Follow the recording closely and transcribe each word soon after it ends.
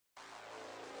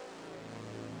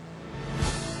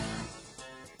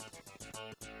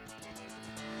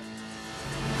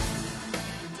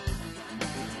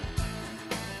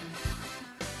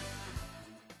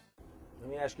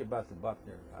ask you about the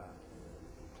Buckner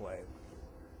play.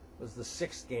 It was the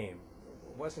 6th game.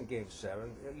 It wasn't Game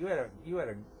 7. You had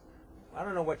a. I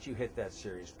don't know what you hit that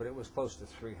series, but it was close to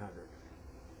 300.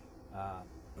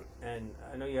 And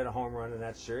I know you had a home run in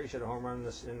that series. You had a home run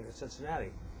in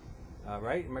Cincinnati,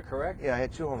 right? Am I correct? Yeah, I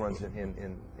had 2 home runs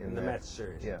in the Mets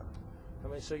series. Yeah. I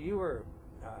mean, so you were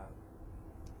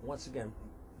once again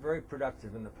very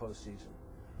productive in the postseason.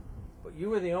 But you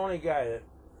were the only guy that,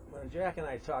 when Jack and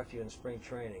I talked to you in spring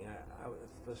training, I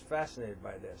was fascinated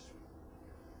by this.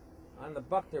 On the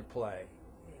Buckner play,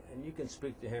 and you can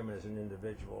speak to him as an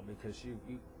individual because you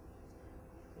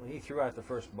when he threw out the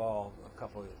first ball a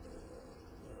couple of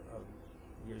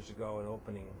years ago in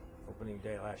opening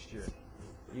day last year,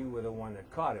 you were the one that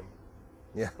caught him.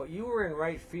 Yeah. But you were in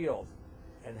right field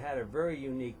and had a very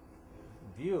unique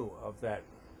view of that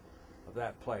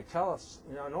play. Tell us,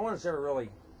 no one's ever really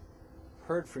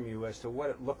heard from you as to what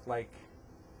it looked like.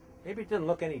 Maybe it didn't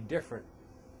look any different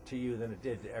to you than it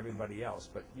did to everybody else,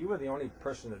 but you were the only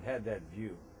person that had that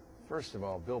view. First of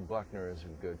all, Bill Buckner is a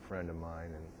good friend of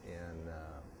mine,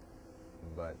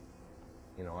 but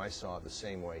I saw it the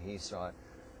same way he saw it.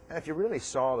 And if you really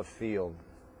saw the field,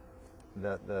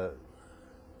 they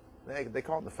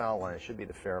call it the foul line. It should be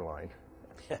the fair line,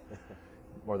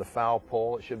 or the foul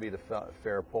pole. It should be the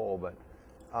fair pole. But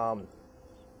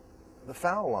the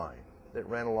foul line that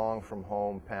ran along from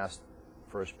home past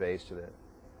first base to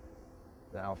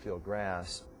the outfield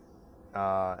grass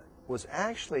was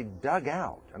actually dug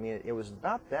out. I mean, it was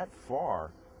about that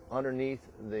far underneath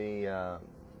the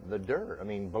dirt. I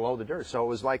mean, below the dirt. So it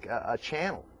was like a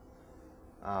channel.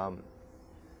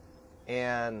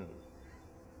 And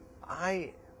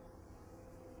I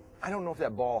don't know if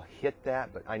that ball hit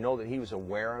that, but I know that he was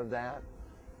aware of that.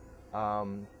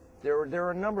 There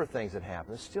are a number of things that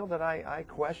happened still that I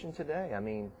question today. I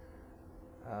mean,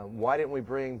 why didn't we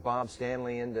bring Bob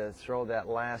Stanley in to throw that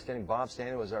last inning? Bob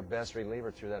Stanley was our best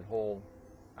reliever through that whole.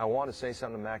 I wanted to say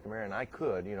something to McNamara, and I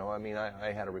could. I mean,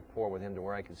 I had a rapport with him to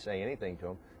where I could say anything to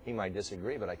him. He might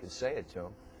disagree, but I could say it to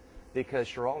him because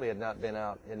Schiraldi had not been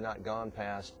out, had not gone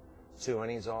past 2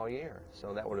 innings all year.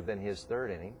 So that would have been his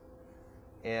 3rd inning.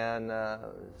 And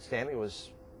Stanley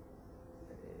was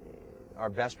our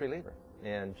best reliever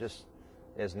and just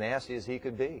as nasty as he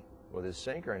could be with his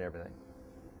sinker and everything.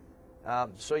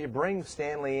 So you bring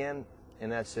Stanley in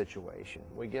that situation.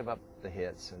 We give up the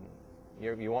hits, and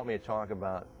you want me to talk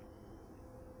about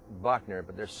Buckner,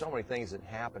 but there's so many things that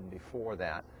happened before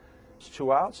that. It's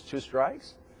 2 outs, 2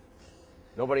 strikes,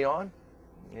 nobody on,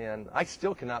 and I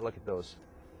still cannot look at those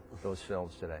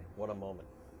films today. What a moment.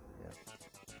 Yeah.